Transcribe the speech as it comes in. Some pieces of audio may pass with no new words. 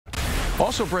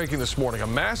Also breaking this morning, a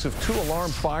massive 2-alarm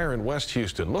fire in West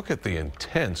Houston. Look at the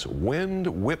intense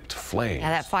wind-whipped flames. Yeah,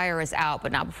 that fire is out,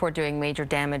 but not before doing major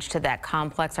damage to that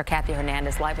complex. Our Kathy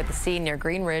Hernandez live at the scene near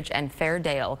Green Ridge and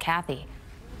Fairdale. Kathy.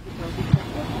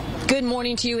 Good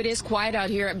morning to you. It is quiet out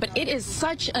here, but it is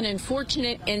such an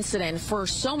unfortunate incident for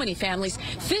so many families.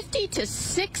 50 to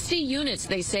 60 units,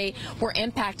 they say, were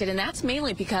impacted, and that's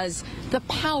mainly because the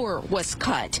power was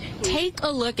cut. Take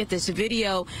a look at this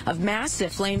video of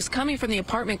massive flames coming from the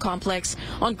apartment complex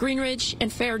on Green Ridge and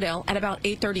Fairdale at about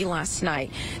 8:30 last night.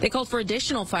 They called for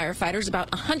additional firefighters, about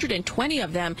 120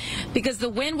 of them, because the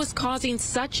wind was causing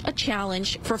such a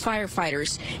challenge for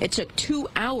firefighters. It took 2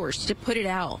 hours to put it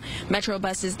out. Metro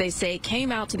buses, they say,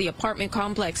 came out to the apartment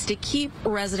complex to keep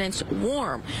residents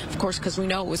warm. Of course, because we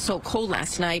know it was so cold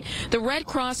last night. The Red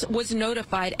Cross was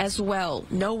notified as well.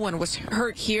 No one was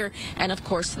hurt here. And of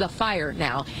course, the fire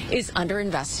now is under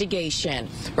investigation.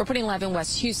 Reporting live in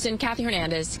West Houston, Kathy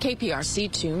Hernandez,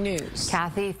 KPRC 2 News.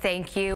 Kathy, thank you.